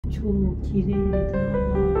超綺麗だ。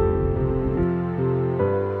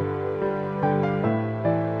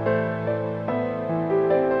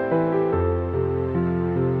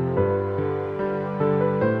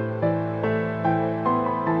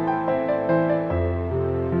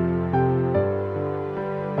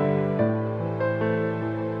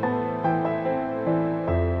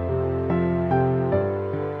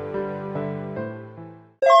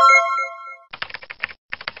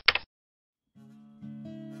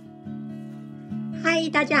嗨，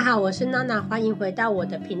大家好，我是Nana，欢迎回到我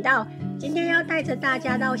的频道。今天要带着大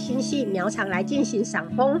家到新系苗场来进行赏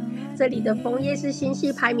枫，这里的枫叶是新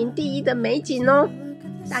系排名第1的美景哦。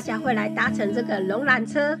大家会来搭乘这个龙缆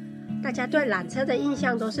车，大家对缆车的印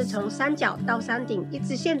象都是从山脚到山顶一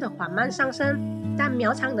直线的缓慢上升，但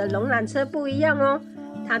苗场的龙缆车不一样哦。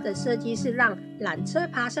它的设计是让缆车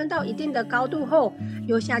爬升到一定的高度后，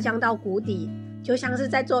又下降到谷底，就像是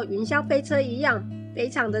在坐云霄飞车一样，非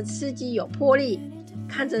常的刺激有魄力。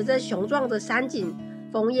看着这雄壮的山景，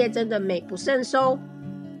枫叶真的美不胜收。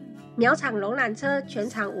苗场龙缆车全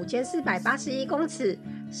长5481公尺，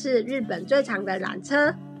是日本最长的缆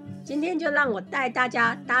车。今天就让我带大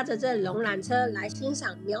家搭着这龙缆车来欣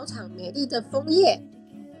赏苗场美丽的枫叶。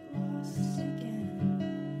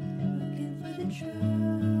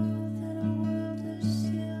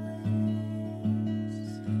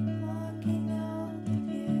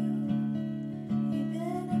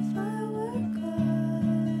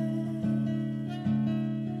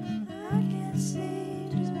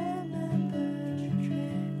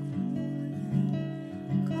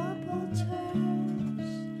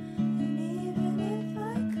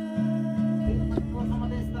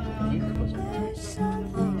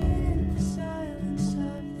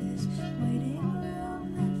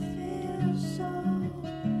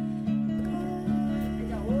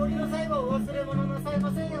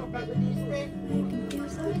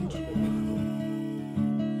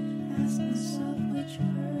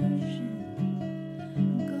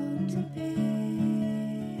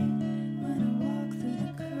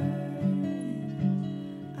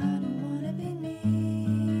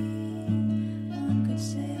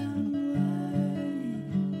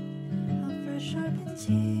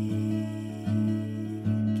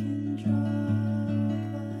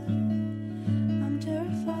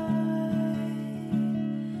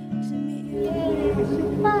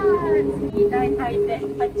大体で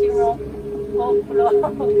8もお風呂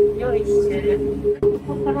を用意してる。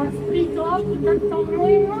ここからスピードアップだと思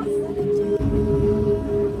います。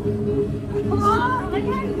わあ、早い。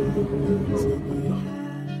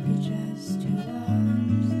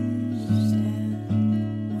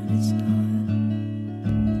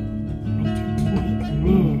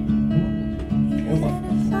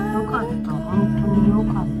よかった、本当によ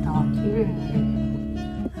かった、綺麗で。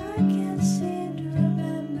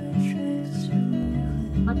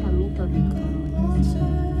また緑が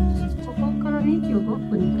ここから25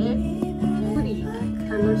分でゆっくり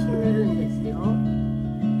楽しめるんですよ。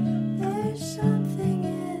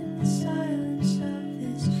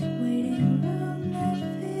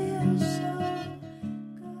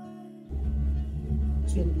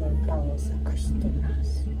順番がを咲くしてま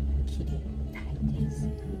す。綺麗みたいです。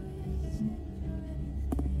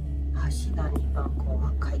柱に番号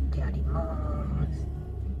が書いてあります。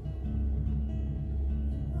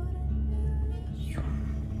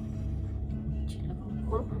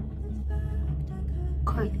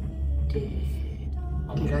書いて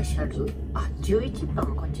いらっしゃる。あ、11番、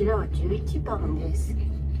こちらは11番です。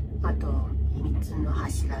あと3つの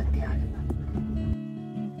柱である。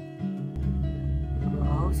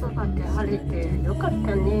青空で晴れてよかっ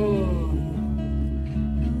たね。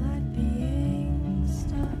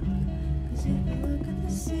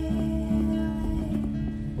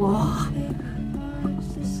わあ、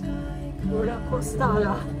ローラーコースター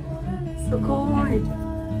だ。すごい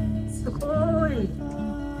すごい。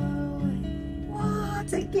わあ、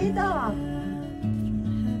絶景だ。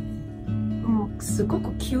もうすご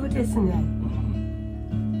く急ですね。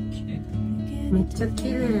めっちゃ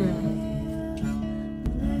綺麗。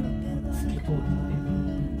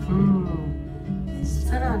うん。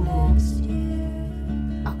さらに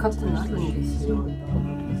赤くなるんですよ。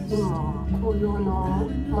今紅葉の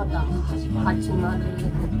まだ始まる。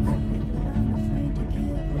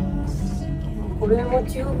これも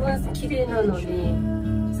十分綺麗なのに、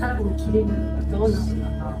さらに綺麗なのがどうなるのか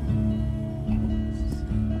な。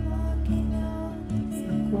す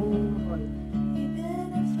ごい。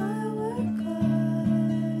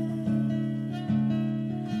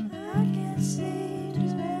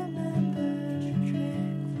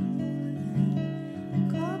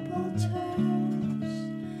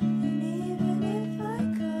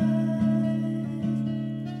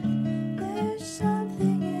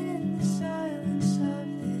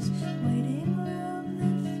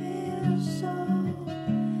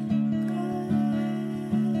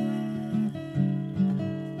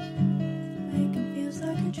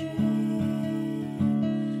綺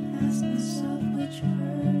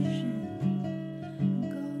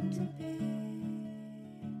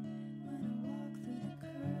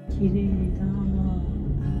麗だ。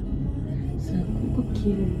すっごく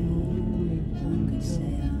綺麗よ。めちゃめち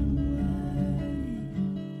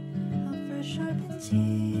ゃ。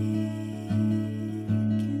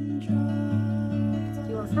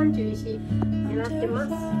次は31狙ってます。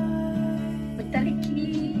二人きり。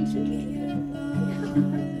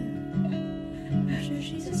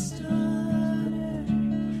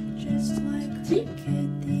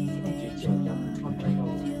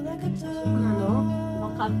そうなの？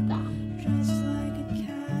分かった。来ま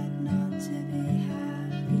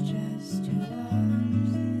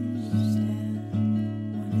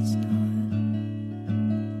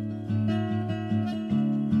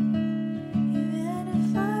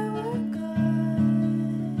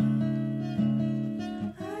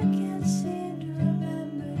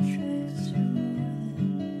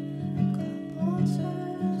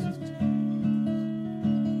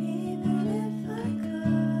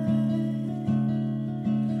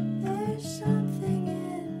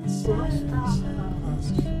した。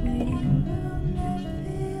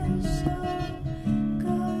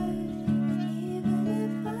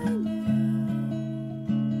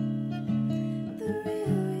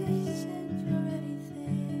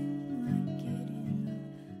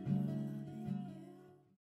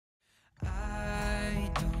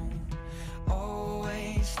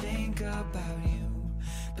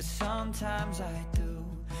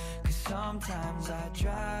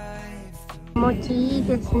気持ちいい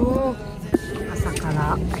ですね。朝か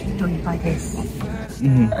ら人いっぱいです。う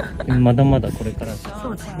ん、まだまだこれから。そ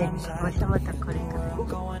うですね。またまたこれから。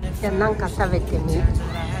じゃあなんか食べてみ。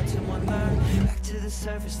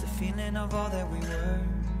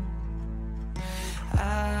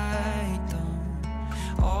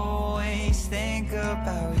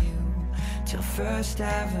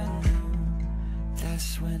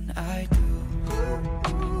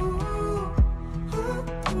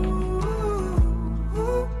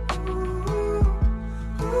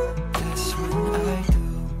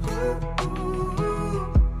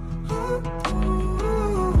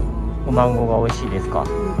お団子が美味しいですか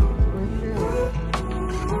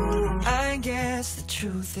？I guess the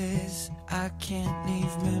truth is I can't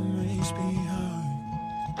leave memories behind.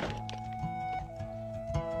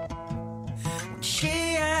 When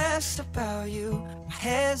she asks about you, I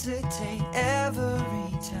hesitate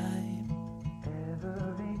every time.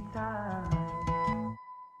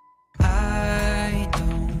 I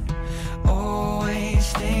don't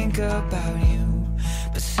always think about you,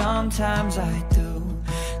 but sometimes I do.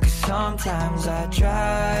 Sometimes I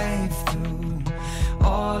drive through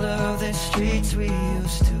all of the streets we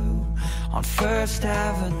used to on First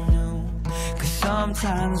Avenue. Cause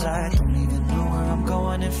sometimes I don't even know where I'm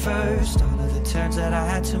going at first. All of the turns that I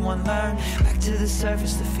had to unlearn. Back to the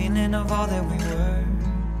surface, the feeling of all that we were.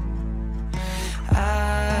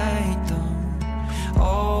 I don't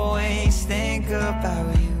always think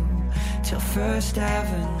about you till First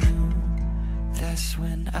Avenue. That's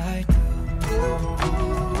when I do.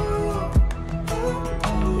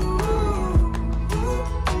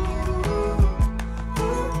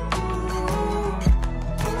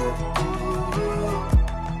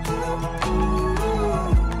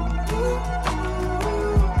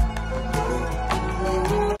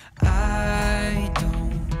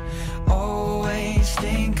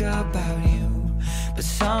 About you, but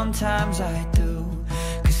sometimes I do.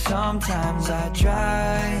 Cause sometimes I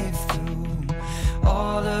drive through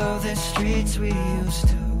all of the streets we used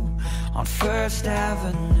to on First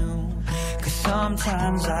Avenue. Cause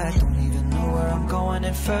sometimes I don't even know where I'm going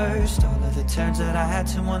at first. All of the turns that I had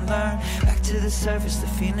to unlearn. Back to the surface, the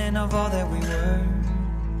feeling of all that we were.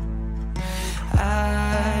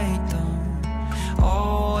 I don't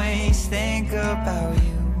always think about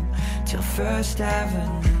you till First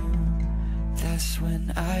Avenue. That's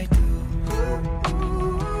when I do.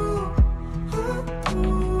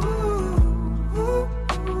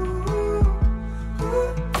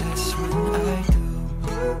 That's when I do.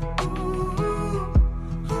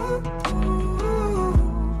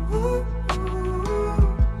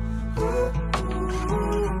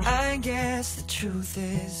 I guess the truth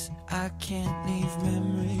is I can't leave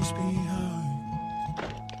memories behind.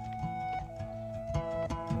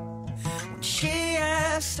 She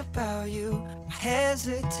asks about you, I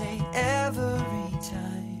hesitate every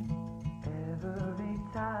time.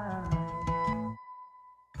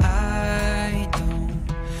 I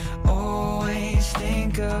don't always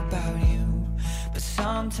think about you, but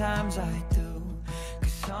sometimes I do,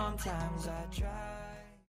 cause sometimes I try.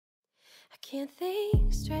 can't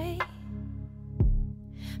think straight.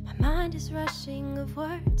 My mind is rushing of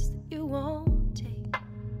words that you won't take.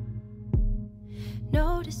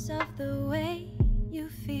 Notice of the way you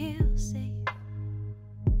feel safe.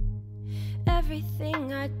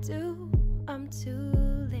 Everything I do, I'm too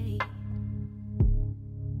late.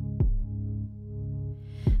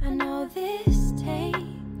 I know this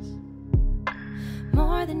takes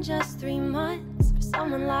more than just 3 months for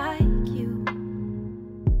someone like you.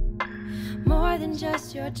 More than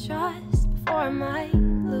just your trust before I might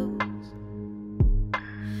lose.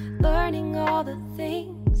 Learning all the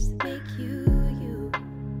things that make you you.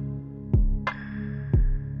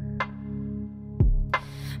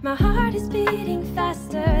 My heart is beating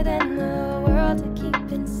faster than the world I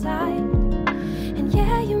keep inside. And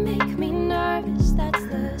yeah, you make me nervous, that's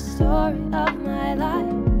the story of my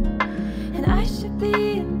life. And I should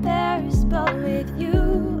be embarrassed, but with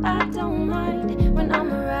you I don't mind when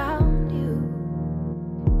I'm around you.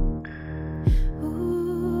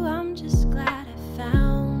 Ooh, I'm just glad I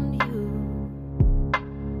found you.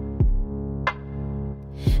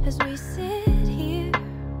 As we sit here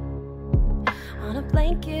on a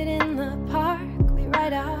blanket in the park, we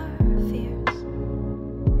write our fears.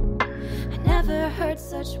 I never heard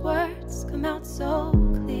such words come out so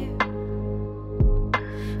clear.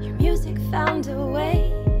 Your music found a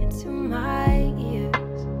way into my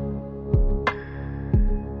ears.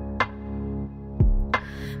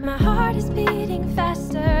 My heart is beating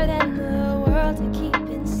faster than the world I keep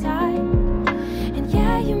inside. And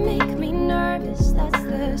yeah, you make me nervous, that's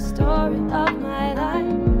the story of my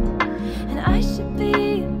life. And I should be